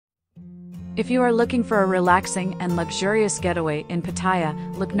If you are looking for a relaxing and luxurious getaway in Pattaya,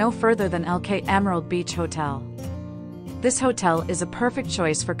 look no further than LK Emerald Beach Hotel. This hotel is a perfect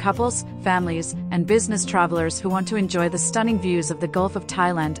choice for couples, families, and business travelers who want to enjoy the stunning views of the Gulf of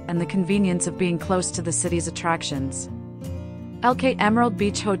Thailand and the convenience of being close to the city's attractions. LK Emerald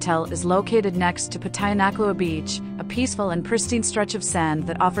Beach Hotel is located next to Pattaya Beach, a peaceful and pristine stretch of sand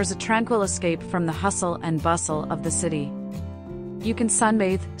that offers a tranquil escape from the hustle and bustle of the city. You can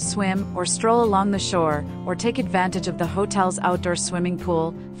sunbathe, swim, or stroll along the shore, or take advantage of the hotel's outdoor swimming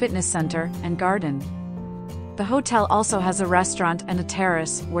pool, fitness center, and garden. The hotel also has a restaurant and a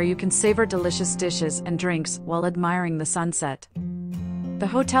terrace where you can savor delicious dishes and drinks while admiring the sunset. The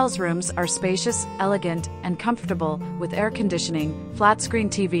hotel's rooms are spacious, elegant, and comfortable, with air conditioning,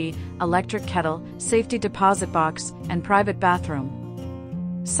 flat-screen TV, electric kettle, safety deposit box, and private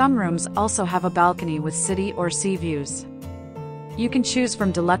bathroom. Some rooms also have a balcony with city or sea views. You can choose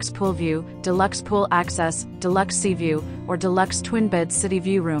from deluxe pool view, deluxe pool access, deluxe sea view, or deluxe twin-bed city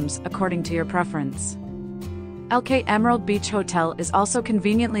view rooms according to your preference. LK Emerald Beach Hotel is also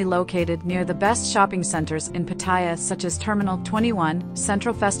conveniently located near the best shopping centers in Pattaya such as Terminal 21,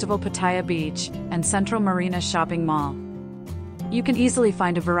 Central Festival Pattaya Beach, and Central Marina Shopping Mall. You can easily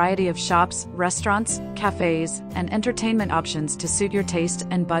find a variety of shops, restaurants, cafes, and entertainment options to suit your taste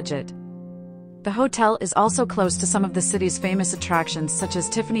and budget. The hotel is also close to some of the city's famous attractions such as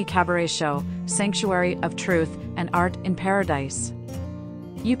Tiffany Cabaret Show, Sanctuary of Truth, and Art in Paradise.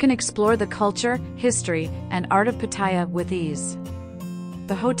 You can explore the culture, history, and art of Pattaya with ease.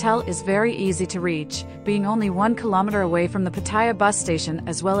 The hotel is very easy to reach, being only 1 kilometer away from the Pattaya bus station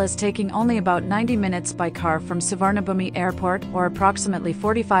as well as taking only about 90 minutes by car from Suvarnabhumi Airport or approximately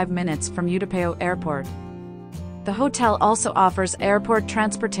 45 minutes from Utapao Airport. The hotel also offers airport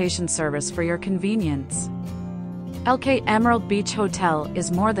transportation service for your convenience. LK Emerald Beach Hotel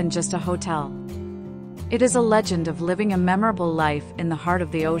is more than just a hotel. It is a legend of living a memorable life in the heart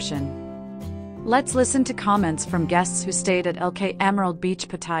of the ocean. Let's listen to comments from guests who stayed at LK Emerald Beach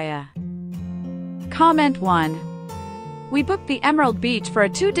Pattaya. Comment 1. We booked the Emerald Beach for a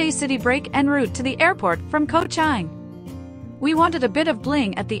 2-day city break en route to the airport from Koh Chang. We wanted a bit of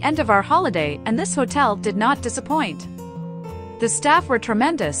bling at the end of our holiday, and this hotel did not disappoint. The staff were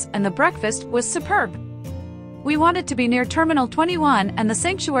tremendous and the breakfast was superb. We wanted to be near Terminal 21 and the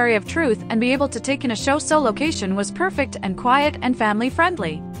Sanctuary of Truth and be able to take in a show, so location was perfect and quiet and family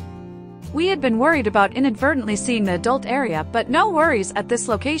friendly. We had been worried about inadvertently seeing the adult area, but no worries at this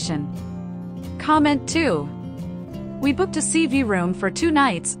location. Comment 2. We booked a sea view room for 2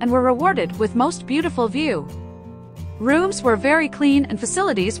 nights and were rewarded with most beautiful view. Rooms were very clean and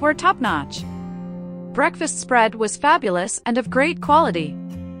facilities were top-notch. Breakfast spread was fabulous and of great quality.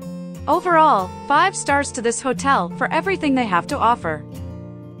 Overall, 5 stars to this hotel for everything they have to offer.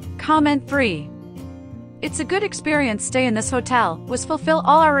 Comment 3. It's a good experience stay in this hotel, was fulfill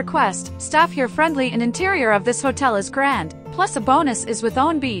all our requests, staff here friendly and interior of this hotel is grand, plus a bonus is with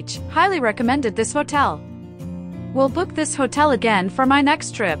own beach, highly recommended this hotel. Will book this hotel again for my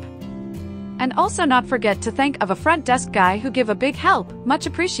next trip. And also not forget to thank of a front desk guy who give a big help, much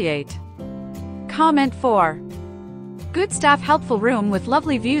appreciate. Comment 4. Good staff, helpful room with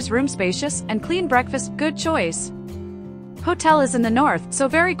lovely views, room spacious and clean, breakfast good choice. Hotel is in the north, so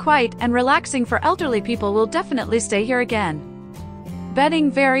very quiet and relaxing for elderly people, will definitely stay here again.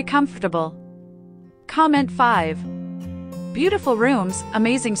 Bedding very comfortable. Comment 5. Beautiful rooms,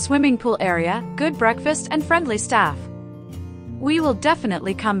 amazing swimming pool area, good breakfast and friendly staff. We will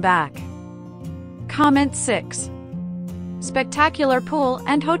definitely come back. Comment 6. Spectacular pool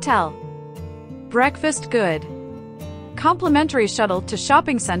and hotel. Breakfast good. Complimentary shuttle to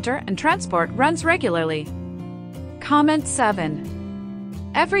shopping center and transport runs regularly. Comment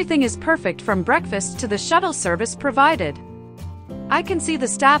 7. Everything is perfect from breakfast to the shuttle service provided. I can see the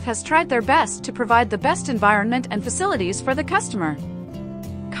staff has tried their best to provide the best environment and facilities for the customer.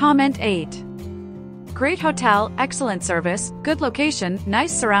 Comment 8. Great hotel, excellent service, good location,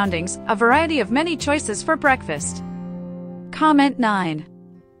 nice surroundings, a variety of many choices for breakfast. Comment 9.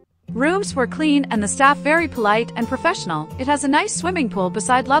 Rooms were clean and the staff very polite and professional. It has a nice swimming pool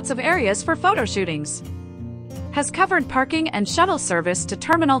beside lots of areas for photo shootings. Has covered parking and shuttle service to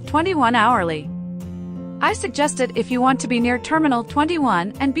Terminal 21 hourly. I suggest it if you want to be near Terminal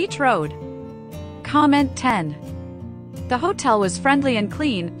 21 and Beach Road. Comment 10. The hotel was friendly and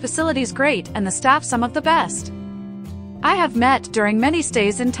clean, facilities great and the staff some of the best I have met during many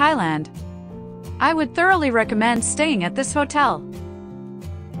stays in Thailand. I would thoroughly recommend staying at this hotel.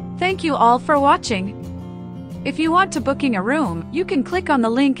 Thank you all for watching. If you want to booking a room, you can click on the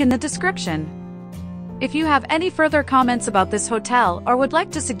link in the description. If you have any further comments about this hotel or would like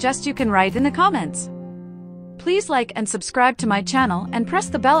to suggest, you can write in the comments. Please like and subscribe to my channel and press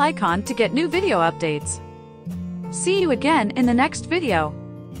the bell icon to get new video updates. See you again in the next video.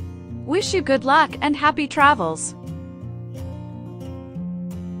 Wish you good luck and happy travels.